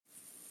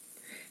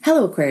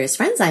Hello Aquarius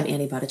friends, I'm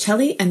Annie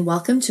Botticelli and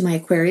welcome to my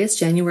Aquarius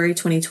January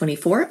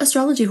 2024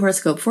 Astrology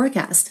Horoscope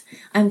Forecast.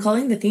 I'm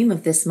calling the theme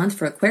of this month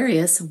for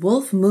Aquarius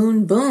Wolf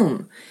Moon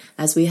Boom,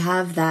 as we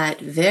have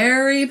that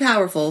very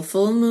powerful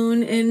full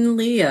moon in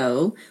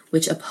Leo,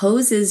 which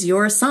opposes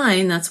your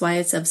sign. That's why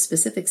it's of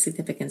specific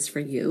significance for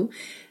you.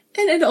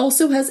 And it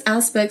also has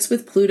aspects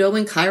with Pluto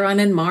and Chiron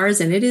and Mars,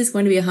 and it is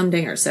going to be a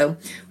humdinger. So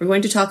we're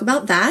going to talk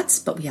about that,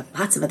 but we have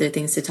lots of other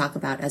things to talk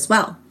about as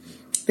well.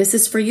 This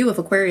is for you if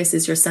Aquarius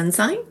is your sun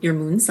sign, your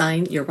moon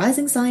sign, your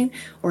rising sign,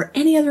 or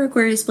any other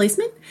Aquarius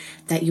placement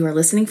that you are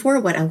listening for.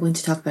 What I'm going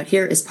to talk about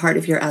here is part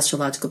of your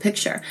astrological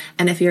picture.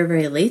 And if you're a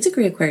very late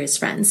degree Aquarius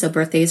friend, so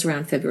birthdays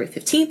around February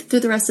 15th through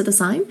the rest of the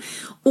sign,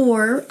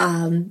 or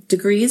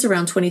degrees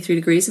around 23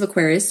 degrees of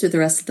Aquarius through the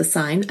rest of the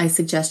sign, I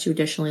suggest you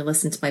additionally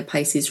listen to my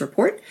Pisces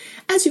report,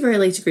 as your very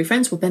late degree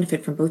friends will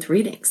benefit from both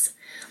readings.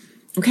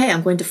 Okay,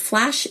 I'm going to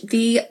flash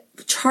the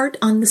chart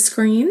on the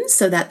screen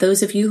so that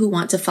those of you who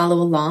want to follow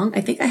along,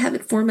 I think I have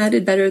it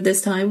formatted better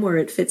this time where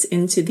it fits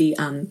into the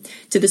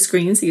to the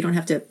screen so you don't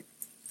have to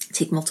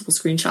take multiple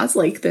screenshots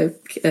like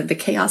the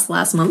chaos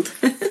last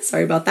month.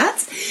 Sorry about that.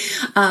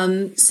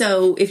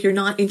 So if you're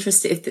not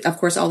interested, of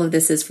course, all of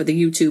this is for the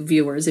YouTube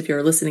viewers. If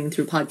you're listening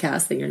through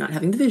podcasts, then you're not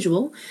having the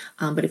visual.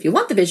 But if you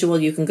want the visual,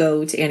 you can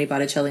go to Annie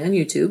Botticelli on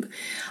YouTube.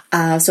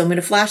 So I'm going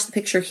to flash the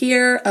picture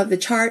here of the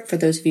chart for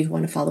those of you who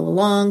want to follow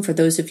along. For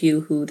those of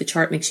you who the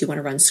chart makes you want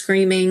to run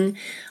screaming,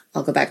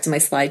 I'll go back to my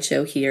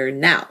slideshow here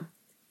now.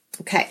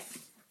 Okay.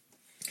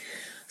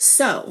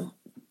 So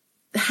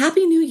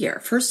Happy New Year.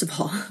 First of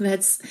all,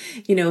 that's,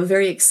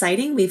 very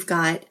exciting. We've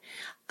got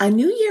a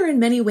new year in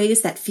many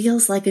ways that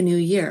feels like a new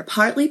year,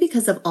 partly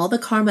because of all the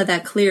karma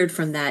that cleared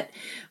from that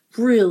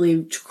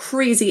really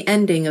crazy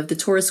ending of the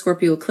Taurus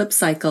Scorpio eclipse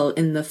cycle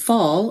in the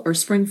fall or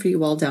spring for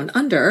you all down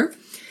under.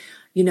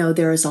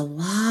 There is a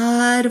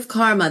lot of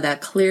karma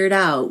that cleared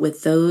out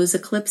with those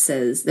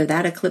eclipses,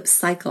 that eclipse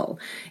cycle.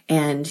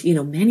 And,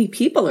 many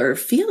people are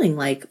feeling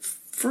like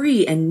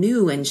free and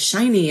new and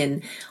shiny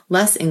and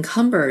less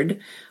encumbered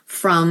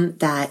from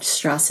that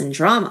stress and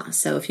drama.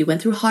 So if you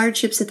went through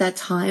hardships at that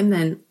time,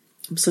 then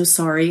I'm so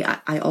sorry.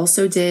 I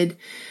also did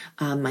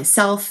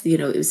myself.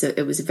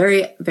 It was a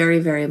very, very,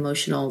 very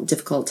emotional,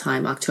 difficult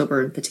time.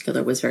 October in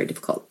particular was very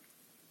difficult.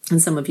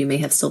 And some of you may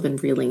have still been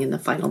reeling in the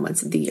final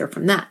months of the year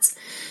from that.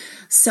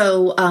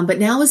 So, but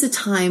now is a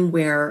time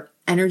where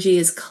energy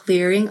is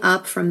clearing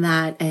up from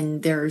that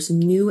and there's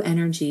new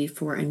energy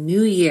for a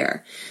new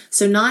year.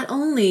 So not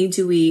only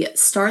do we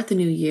start the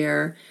new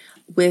year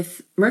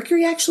with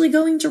Mercury actually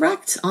going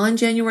direct on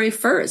January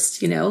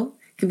 1st,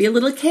 it can be a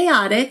little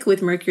chaotic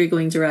with Mercury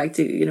going direct.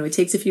 It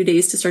takes a few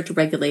days to start to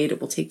regulate.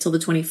 It will take till the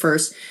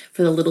 21st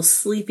for the little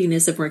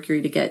sleepiness of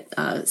Mercury to get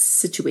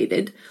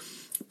situated.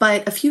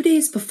 But a few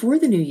days before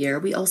the new year,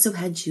 we also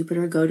had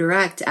Jupiter go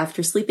direct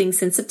after sleeping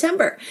since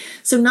September.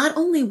 So not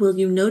only will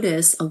you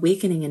notice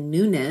awakening and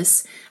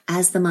newness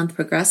as the month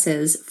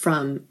progresses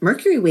from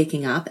Mercury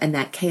waking up and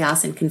that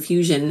chaos and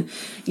confusion,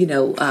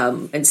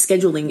 and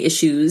scheduling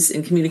issues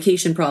and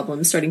communication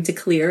problems starting to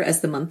clear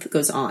as the month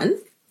goes on,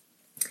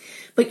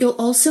 but you'll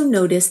also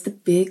notice the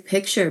big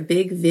picture,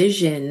 big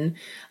vision,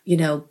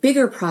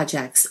 bigger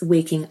projects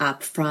waking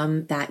up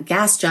from that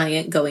gas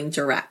giant going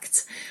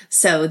direct.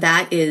 So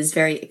that is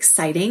very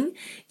exciting.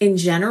 In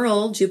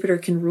general, Jupiter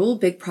can rule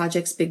big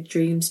projects, big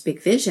dreams,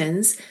 big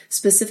visions.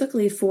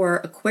 Specifically for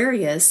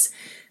Aquarius,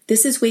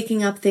 this is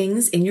waking up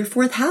things in your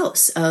fourth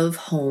house of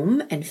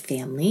home and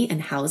family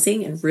and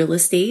housing and real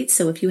estate.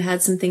 So if you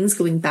had some things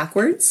going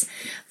backwards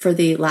for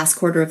the last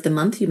quarter of the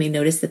month, you may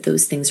notice that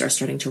those things are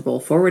starting to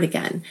roll forward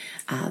again.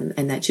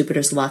 And that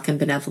Jupiter's luck and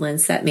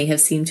benevolence that may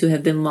have seemed to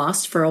have been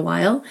lost for a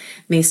while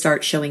may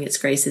start showing its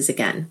graces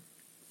again.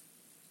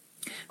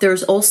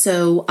 There's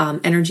also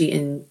energy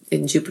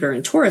in Jupiter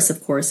and Taurus,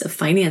 of course, of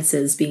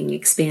finances being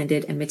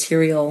expanded and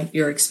material,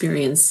 your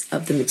experience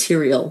of the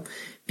material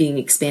being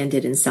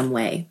expanded in some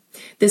way.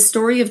 This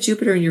story of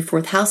Jupiter in your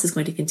fourth house is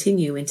going to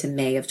continue into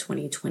May of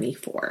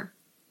 2024.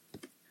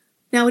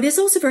 Now, it is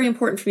also very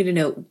important for me to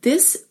note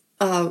this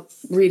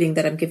reading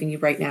that I'm giving you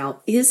right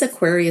now is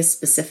Aquarius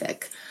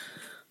specific.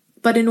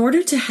 But in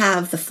order to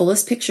have the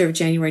fullest picture of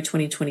January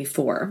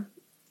 2024,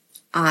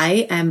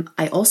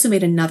 I also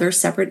made another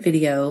separate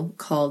video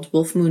called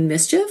Wolf Moon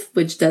Mischief,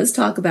 which does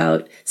talk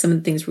about some of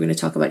the things we're going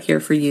to talk about here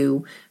for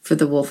you for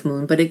the Wolf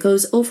Moon, but it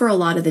goes over a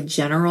lot of the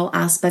general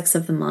aspects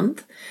of the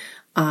month,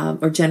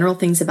 or general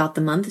things about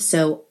the month.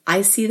 So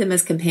I see them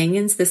as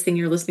companions, this thing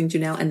you're listening to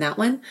now and that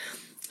one.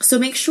 So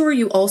make sure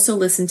you also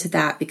listen to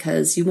that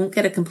because you won't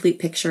get a complete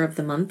picture of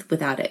the month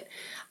without it.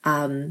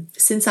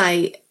 Since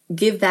I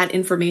give that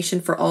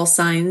information for all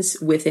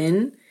signs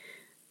within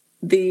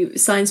the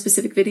sign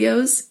specific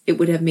videos, it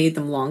would have made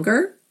them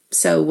longer.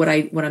 So what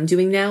I'm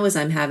doing now is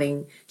I'm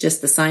having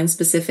just the sign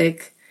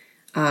specific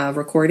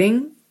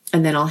recording,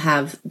 and then I'll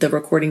have the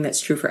recording that's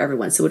true for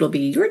everyone. So it'll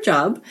be your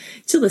job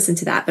to listen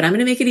to that, but I'm going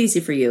to make it easy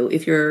for you.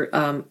 If you're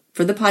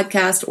for the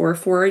podcast or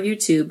for our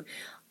YouTube,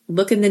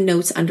 look in the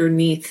notes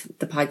underneath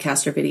the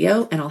podcast or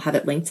video, and I'll have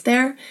it linked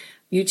there.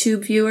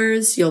 YouTube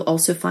viewers, you'll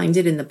also find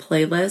it in the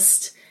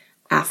playlist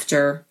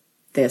after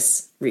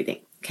this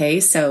reading.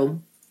 Okay,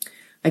 so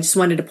I just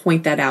wanted to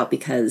point that out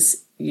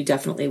because you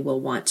definitely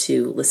will want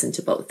to listen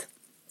to both.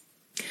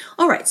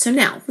 All right, so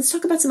now let's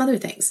talk about some other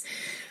things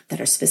that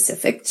are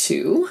specific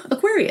to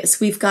Aquarius.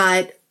 We've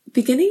got,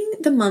 beginning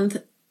the month,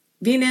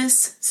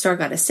 Venus, star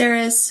goddess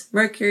Ceres,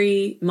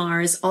 Mercury,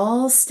 Mars,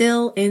 all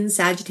still in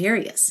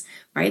Sagittarius,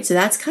 right? So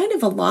that's kind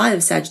of a lot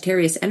of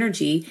Sagittarius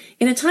energy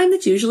in a time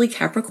that's usually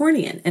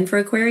Capricornian. And for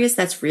Aquarius,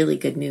 that's really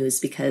good news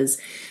because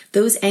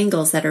those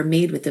angles that are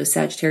made with those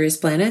Sagittarius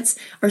planets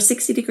are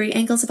 60-degree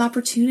angles of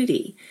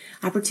opportunity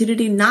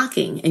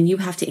knocking, and you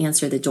have to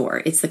answer the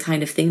door. It's the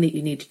kind of thing that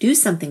you need to do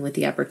something with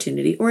the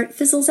opportunity or it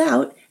fizzles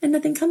out and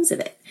nothing comes of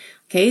it.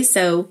 Okay,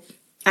 so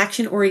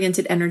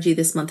action-oriented energy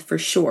this month for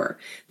sure.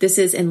 This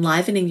is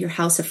enlivening your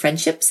house of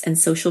friendships and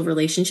social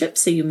relationships,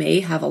 so you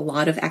may have a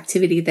lot of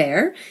activity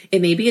there.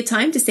 It may be a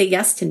time to say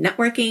yes to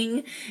networking.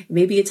 It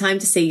may be a time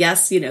to say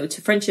yes,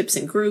 to friendships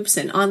and groups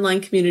and online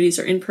communities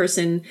or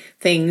in-person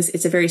things.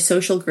 It's a very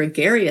social,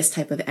 gregarious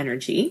type of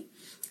energy.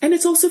 And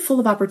it's also full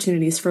of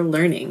opportunities for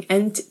learning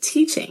and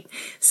teaching.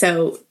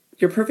 So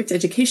your perfect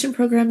education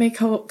program may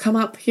come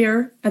up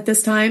here at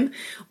this time,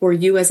 or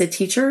you as a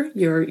teacher,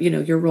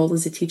 your role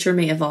as a teacher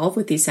may evolve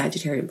with these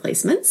Sagittarian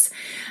placements,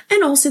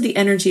 and also the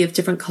energy of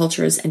different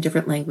cultures and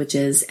different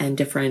languages and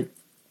different,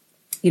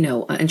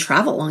 and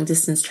travel, long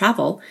distance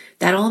travel,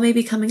 that all may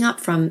be coming up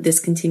from this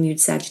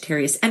continued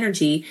Sagittarius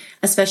energy,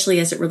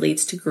 especially as it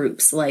relates to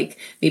groups, like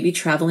maybe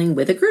traveling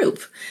with a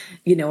group,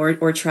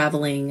 or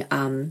traveling,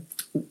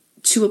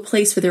 to a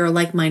place where there are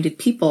like-minded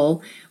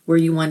people where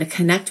you want to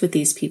connect with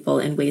these people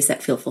in ways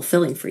that feel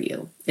fulfilling for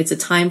you. It's a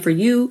time for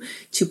you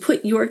to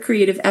put your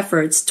creative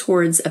efforts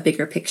towards a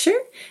bigger picture,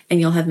 and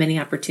you'll have many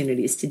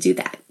opportunities to do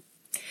that.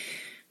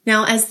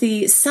 Now, as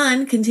the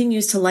sun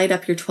continues to light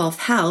up your 12th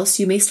house,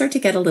 you may start to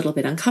get a little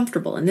bit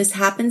uncomfortable. And this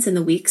happens in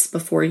the weeks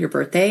before your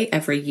birthday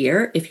every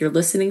year. If you're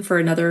listening for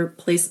another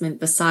placement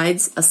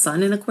besides a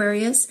sun in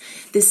Aquarius,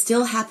 this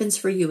still happens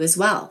for you as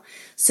well.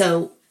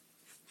 So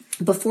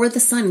before the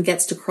sun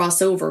gets to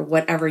cross over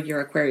whatever your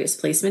Aquarius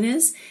placement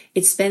is,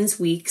 it spends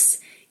weeks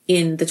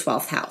in the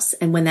 12th house.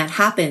 And when that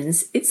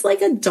happens, it's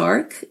like a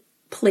dark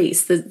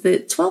place. The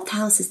 12th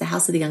house is the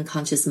house of the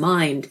unconscious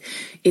mind.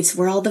 It's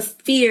where all the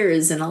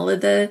fears and all of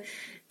the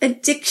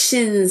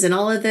addictions and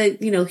all of the,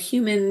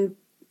 human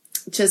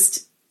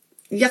just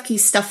yucky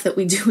stuff that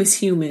we do as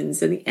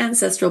humans and the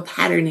ancestral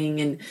patterning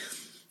and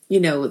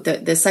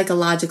the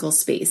psychological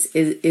space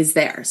is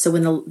there. So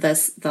when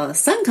the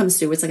sun comes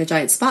through, it's like a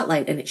giant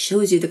spotlight and it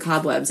shows you the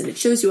cobwebs and it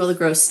shows you all the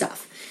gross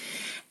stuff.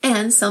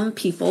 And some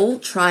people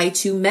try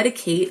to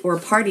medicate or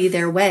party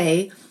their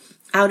way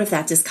out of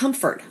that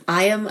discomfort.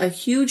 I am a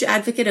huge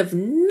advocate of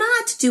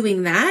not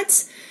doing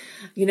that.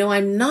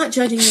 I'm not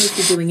judging you if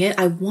you're doing it.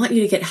 I want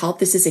you to get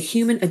help.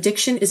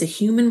 Addiction is a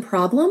human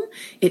problem.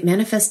 It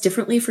manifests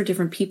differently for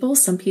different people.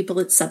 Some people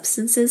it's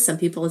substances, some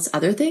people it's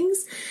other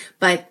things.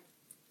 But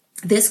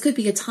this could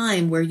be a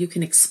time where you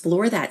can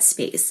explore that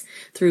space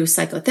through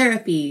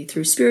psychotherapy,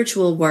 through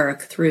spiritual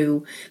work,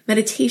 through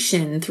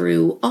meditation,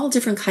 through all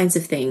different kinds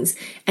of things.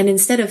 And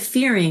instead of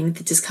fearing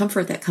the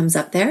discomfort that comes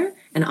up there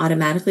and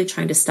automatically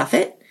trying to stuff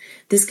it,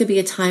 this could be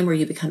a time where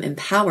you become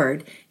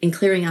empowered in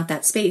clearing out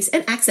that space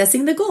and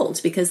accessing the gold.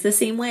 Because the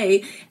same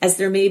way as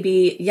there may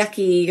be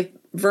yucky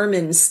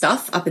vermin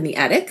stuff up in the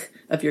attic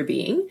of your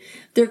being,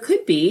 there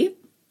could be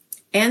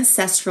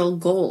ancestral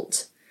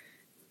gold,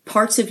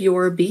 parts of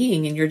your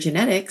being and your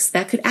genetics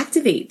that could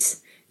activate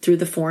through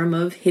the form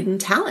of hidden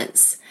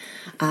talents,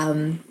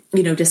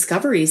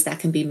 discoveries that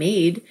can be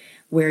made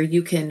where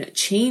you can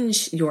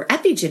change your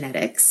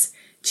epigenetics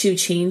to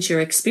change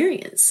your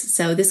experience.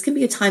 So this can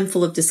be a time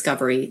full of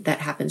discovery that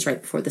happens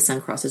right before the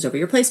sun crosses over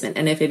your placement.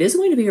 And if it is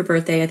going to be your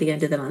birthday at the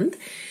end of the month,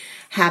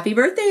 happy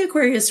birthday,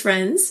 Aquarius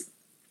friends.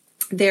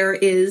 There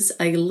is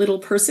a little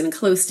person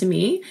close to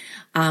me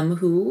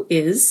who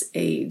is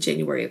a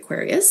January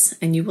Aquarius,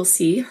 and you will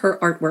see her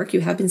artwork.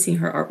 You have been seeing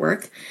her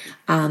artwork,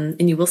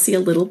 and you will see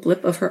a little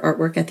blip of her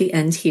artwork at the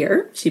end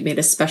here. She made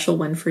a special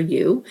one for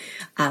you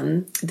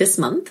this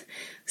month,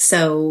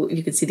 so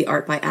you can see the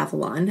art by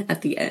Avalon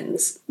at the end.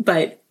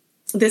 But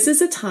this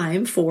is a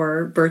time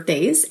for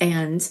birthdays,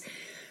 and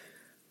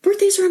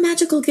birthdays are a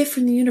magical gift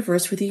from the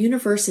universe where the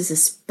universe is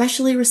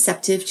especially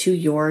receptive to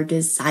your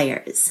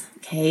desires.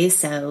 Okay,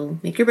 so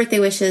make your birthday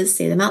wishes,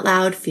 say them out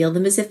loud, feel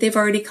them as if they've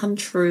already come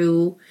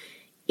true.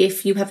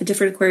 If you have a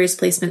different Aquarius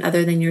placement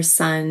other than your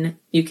sun,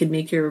 you can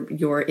make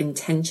your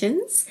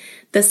intentions.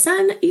 The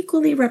sun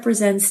equally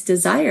represents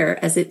desire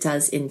as it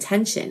does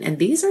intention, and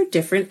these are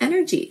different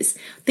energies.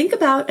 Think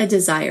about a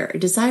desire. A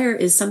desire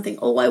is something,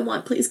 oh, I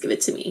want, please give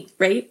it to me,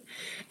 right?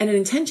 And an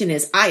intention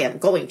is, I am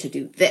going to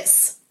do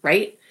this,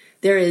 right?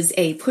 There is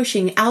a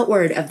pushing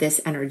outward of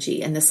this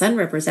energy, and the sun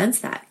represents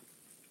that.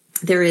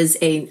 There is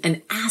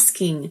an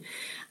asking,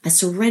 a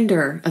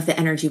surrender of the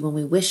energy when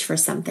we wish for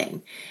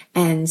something.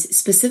 And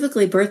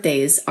specifically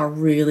birthdays are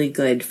really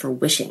good for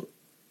wishing,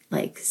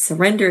 like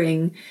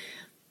surrendering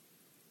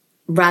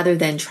rather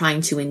than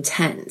trying to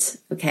intend,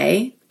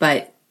 okay?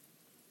 But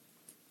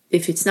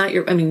if it's not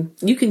your, I mean,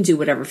 you can do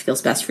whatever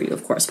feels best for you,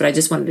 of course, but I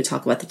just wanted to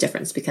talk about the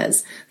difference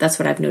because that's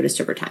what I've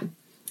noticed over time.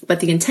 But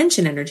the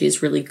intention energy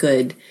is really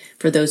good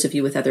for those of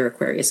you with other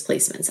Aquarius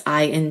placements.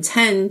 I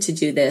intend to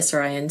do this,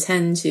 or I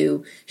intend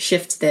to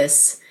shift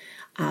this.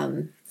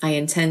 I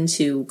intend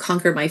to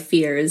conquer my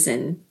fears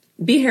and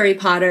be Harry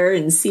Potter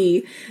and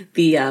see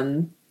the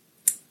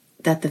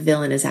that the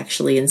villain is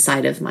actually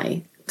inside of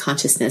my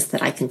consciousness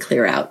that I can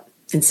clear out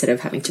instead of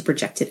having to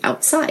project it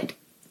outside.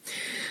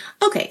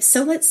 Okay,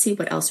 so let's see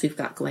what else we've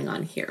got going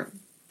on here.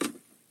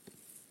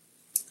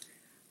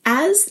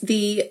 As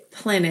the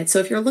planets, so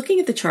if you're looking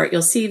at the chart,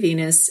 you'll see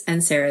Venus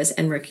and Ceres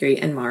and Mercury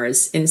and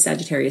Mars in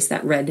Sagittarius,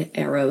 that red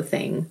arrow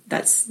thing,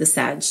 that's the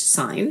Sag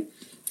sign.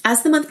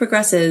 As the month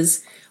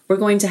progresses, we're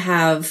going to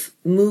have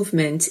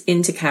movement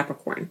into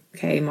Capricorn.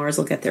 Okay, Mars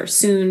will get there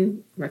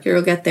soon, Mercury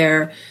will get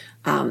there,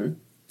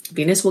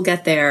 Venus will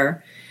get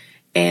there,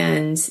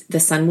 and the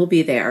sun will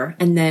be there.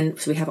 And then,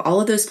 so we have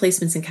all of those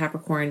placements in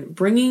Capricorn,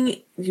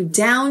 bringing you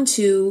down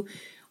to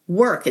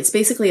work. It's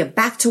basically a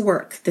back to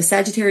work. The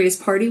Sagittarius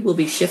party will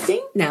be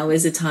shifting. Now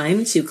is a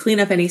time to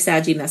clean up any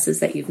Saggy messes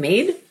that you've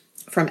made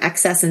from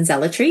excess and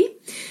zealotry.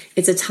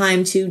 It's a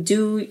time to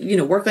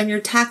do, work on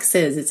your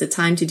taxes. It's a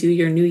time to do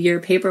your New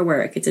Year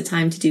paperwork. It's a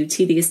time to do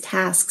tedious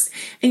tasks.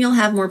 And you'll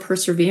have more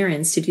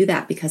perseverance to do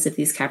that because of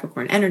these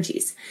Capricorn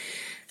energies.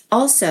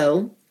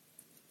 Also,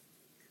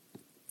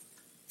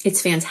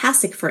 it's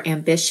fantastic for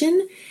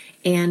ambition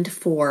and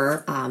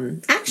for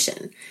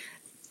action.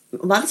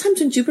 A lot of times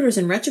when Jupiter's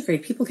in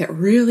retrograde, people get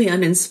really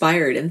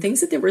uninspired, and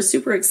things that they were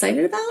super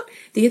excited about,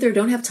 they either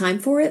don't have time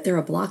for it, there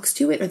are blocks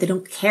to it, or they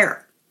don't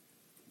care.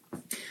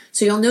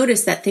 So you'll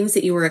notice that things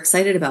that you were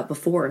excited about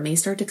before may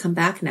start to come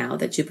back now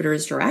that Jupiter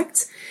is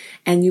direct,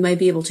 and you might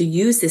be able to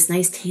use this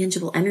nice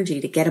tangible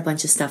energy to get a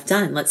bunch of stuff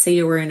done. Let's say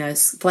you were in a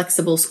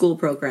flexible school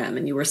program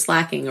and you were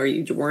slacking or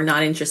you were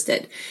not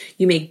interested.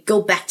 You may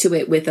go back to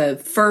it with a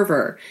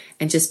fervor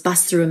and just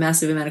bust through a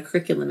massive amount of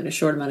curriculum in a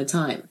short amount of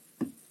time.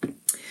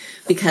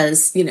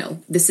 Because,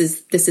 this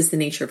is the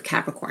nature of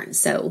Capricorn.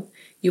 So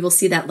you will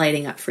see that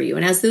lighting up for you.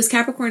 And as those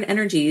Capricorn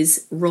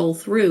energies roll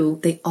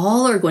through, they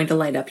all are going to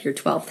light up your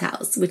 12th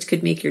house, which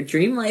could make your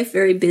dream life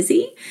very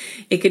busy.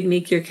 It could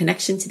make your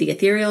connection to the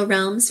ethereal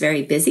realms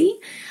very busy.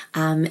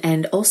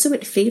 And also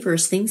it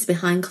favors things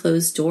behind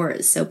closed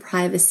doors. So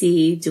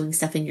privacy, doing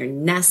stuff in your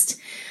nest.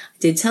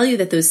 I did tell you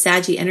that those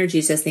Saggy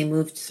energies, as they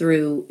moved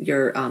through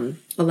your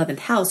 11th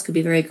house, could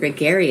be very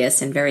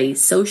gregarious and very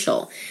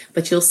social.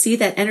 But you'll see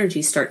that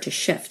energy start to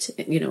shift,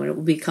 and it will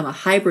become a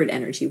hybrid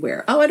energy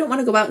where, I don't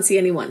want to go out and see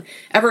anyone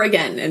ever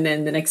again. And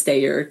then the next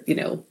day you're,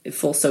 in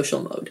full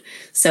social mode.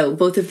 So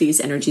both of these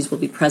energies will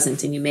be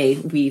present, and you may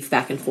weave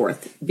back and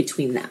forth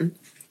between them.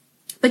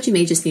 But you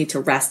may just need to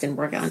rest and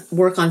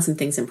work on some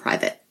things in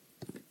private.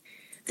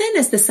 Then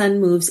as the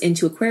sun moves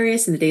into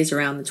Aquarius in the days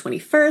around the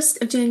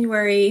 21st of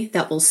January,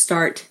 that will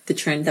start the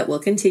trend that will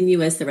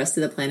continue as the rest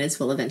of the planets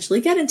will eventually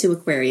get into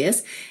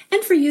Aquarius.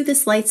 And for you,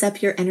 this lights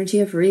up your energy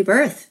of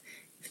rebirth.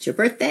 If it's your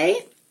birthday,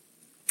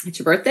 it's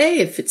your birthday.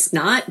 If it's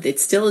not, it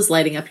still is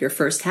lighting up your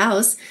first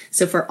house.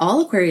 So for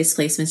all Aquarius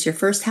placements, your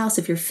first house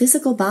of your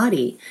physical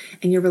body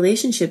and your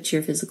relationship to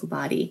your physical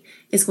body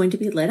is going to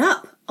be lit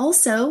up.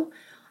 Also,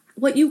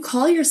 what you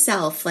call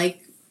yourself, like,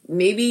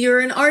 maybe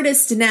you're an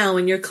artist now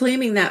and you're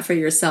claiming that for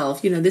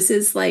yourself. This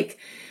is like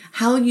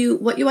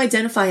what you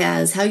identify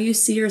as, how you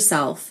see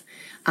yourself.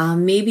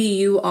 Maybe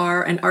you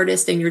are an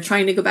artist and you're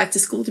trying to go back to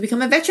school to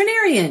become a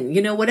veterinarian,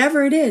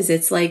 whatever it is.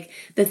 It's like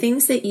the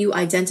things that you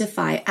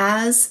identify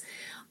as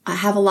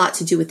have a lot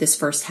to do with this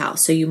first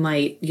house. So you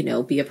might,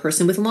 be a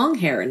person with long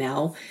hair.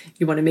 Now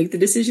you want to make the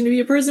decision to be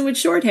a person with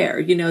short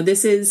hair.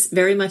 This is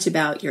very much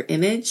about your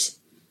image.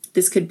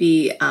 This could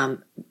be,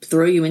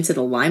 throw you into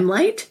the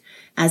limelight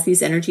as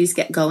these energies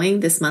get going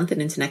this month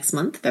and into next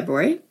month,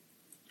 February.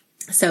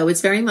 So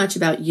it's very much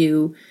about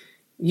you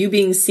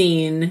being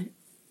seen,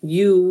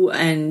 you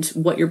and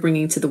what you're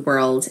bringing to the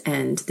world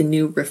and the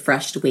new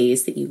refreshed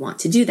ways that you want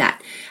to do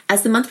that.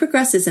 As the month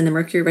progresses and the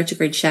Mercury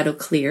retrograde shadow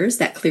clears,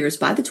 that clears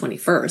by the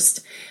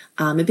 21st,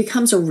 it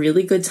becomes a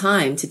really good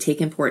time to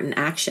take important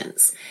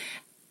actions.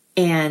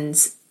 And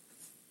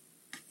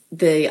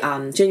the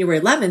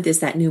January 11th is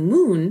that new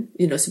moon,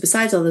 so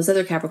besides all those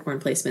other Capricorn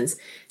placements,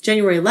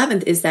 January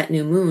 11th is that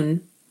new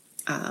moon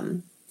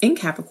in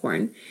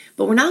Capricorn,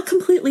 but we're not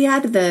completely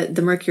out of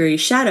the Mercury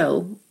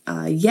shadow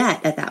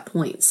yet at that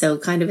point. So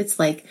kind of it's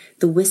like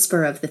the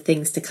whisper of the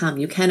things to come.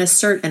 You can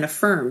assert and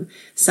affirm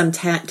some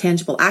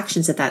tangible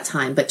actions at that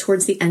time, but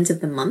towards the end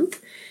of the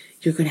month,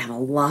 you're going to have a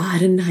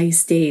lot of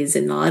nice days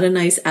and a lot of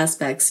nice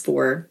aspects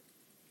for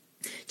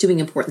doing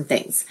important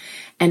things.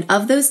 And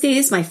of those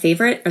days, my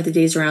favorite are the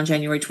days around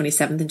January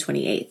 27th and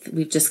 28th.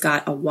 We've just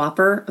got a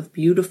whopper of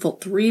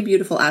three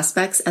beautiful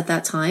aspects at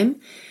that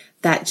time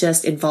that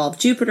just involve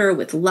Jupiter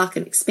with luck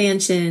and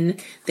expansion.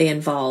 They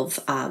involve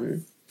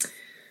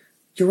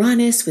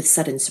Uranus with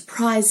sudden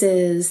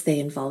surprises. They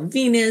involve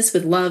Venus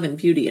with love and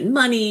beauty and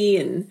money.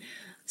 And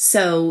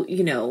so,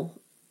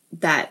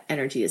 that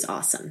energy is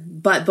awesome.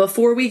 But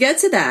before we get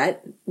to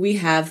that, we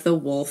have the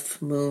wolf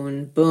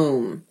moon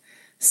boom.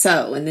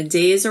 So in the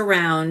days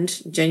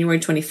around January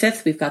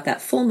 25th, we've got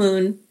that full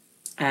moon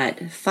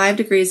at 5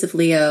 degrees of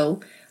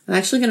Leo. I'm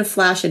actually going to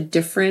flash a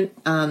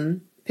different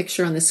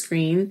picture on the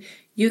screen.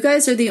 You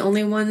guys are the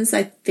only ones,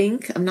 I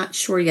think, I'm not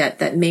sure yet,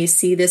 that may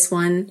see this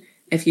one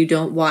if you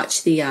don't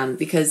watch the,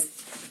 because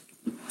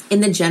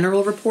in the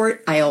general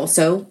report, I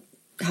also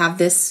have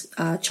this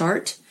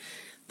chart.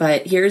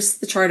 But here's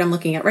the chart I'm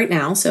looking at right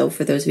now. So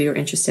for those of you who are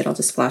interested, I'll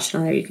just flash it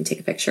on there. You can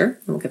take a picture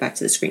and we'll get back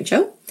to the screen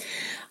show.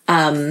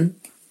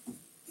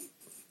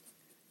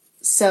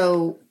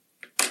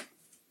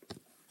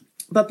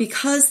 But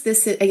because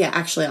this is,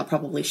 actually, I'll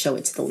probably show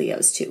it to the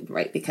Leos too,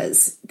 right?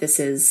 Because this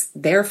is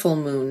their full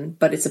moon,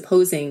 but it's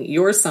opposing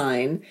your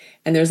sign,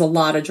 and there's a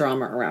lot of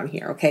drama around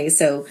here, okay?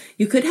 So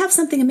you could have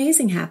something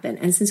amazing happen.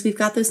 And since we've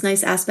got those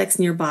nice aspects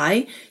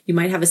nearby, you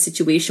might have a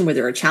situation where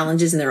there are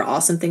challenges and there are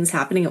awesome things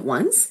happening at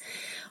once.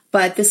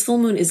 But this full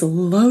moon is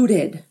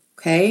loaded,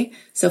 okay?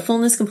 So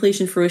fullness,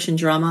 completion, fruition,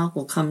 drama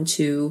will come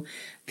to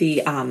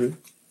the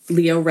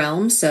Leo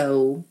realm.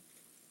 So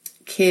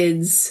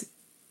kids,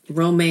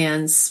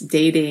 romance,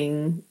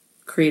 dating,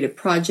 creative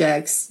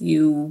projects,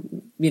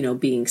 you know,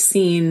 being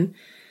seen.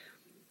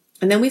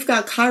 And then we've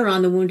got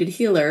Chiron, the wounded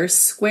healer,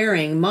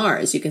 squaring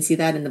Mars. You can see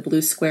that in the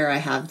blue square I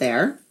have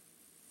there.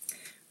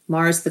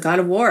 Mars, the god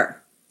of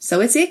war. So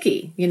it's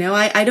icky. You know,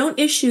 I don't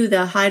issue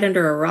the hide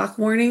under a rock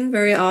warning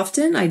very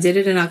often. I did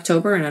it in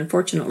October, and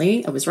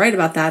unfortunately, I was right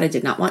about that. I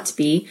did not want to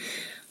be.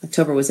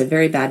 October was a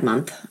very bad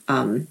month.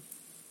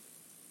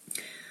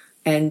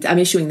 And I'm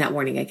issuing that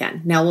warning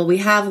again. Now, will we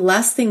have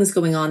less things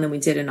going on than we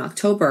did in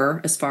October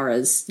as far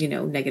as, you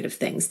know, negative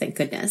things? Thank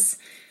goodness.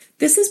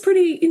 This is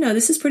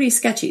pretty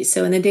sketchy.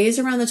 So in the days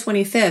around the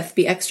 25th,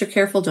 be extra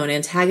careful. Don't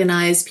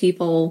antagonize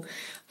people.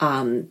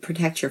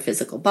 Protect your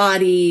physical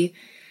body.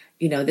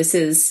 You know, this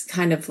is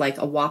kind of like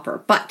a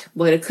whopper. But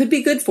what it could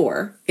be good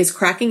for is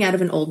cracking out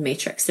of an old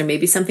matrix. There may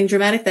be something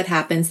dramatic that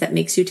happens that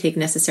makes you take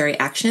necessary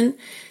action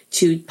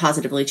to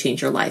positively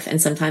change your life. And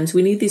sometimes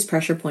we need these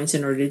pressure points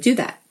in order to do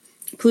that.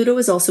 Pluto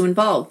is also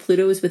involved.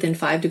 Pluto is within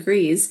 5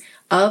 degrees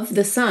of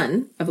the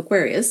sun of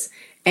Aquarius.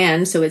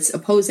 And so it's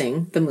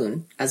opposing the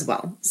moon as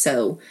well.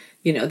 So,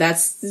 you know,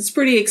 it's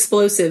pretty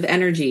explosive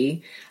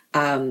energy.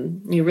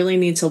 You really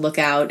need to look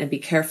out and be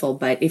careful.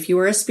 But if you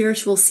are a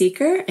spiritual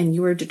seeker and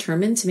you are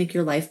determined to make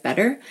your life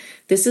better,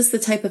 this is the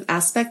type of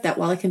aspect that,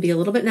 while it can be a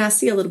little bit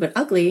nasty, a little bit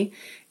ugly,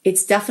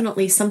 it's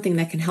definitely something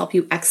that can help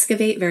you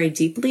excavate very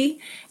deeply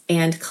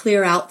and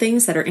clear out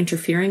things that are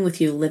interfering with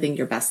you living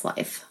your best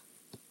life.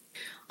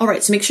 All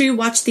right, so make sure you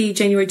watch the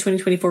January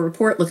 2024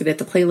 report. Look at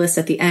the playlist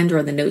at the end or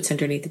in the notes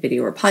underneath the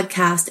video or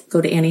podcast. Go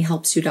to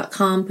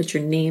anniehelpsyou.com, put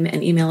your name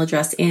and email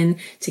address in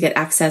to get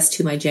access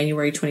to my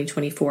January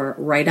 2024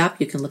 write-up.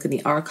 You can look in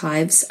the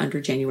archives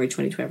under January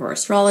 2024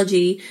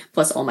 Astrology,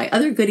 plus all my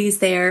other goodies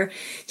there.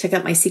 Check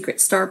out my secret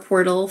star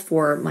portal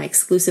for my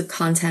exclusive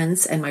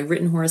contents and my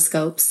written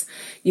horoscopes.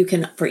 You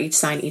can, for each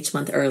sign each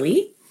month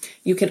early.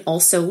 You can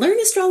also learn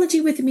astrology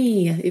with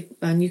me.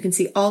 You can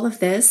see all of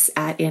this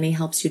at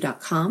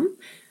anniehelpsyou.com.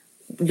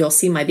 You'll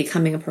see my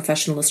Becoming a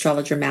Professional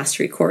Astrologer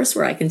Mastery course,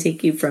 where I can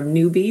take you from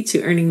newbie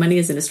to earning money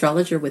as an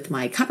astrologer with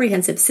my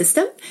comprehensive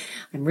system.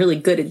 I'm really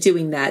good at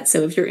doing that.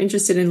 So if you're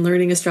interested in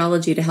learning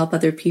astrology to help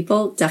other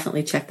people,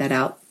 definitely check that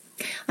out.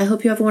 I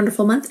hope you have a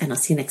wonderful month, and I'll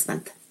see you next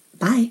month.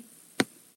 Bye.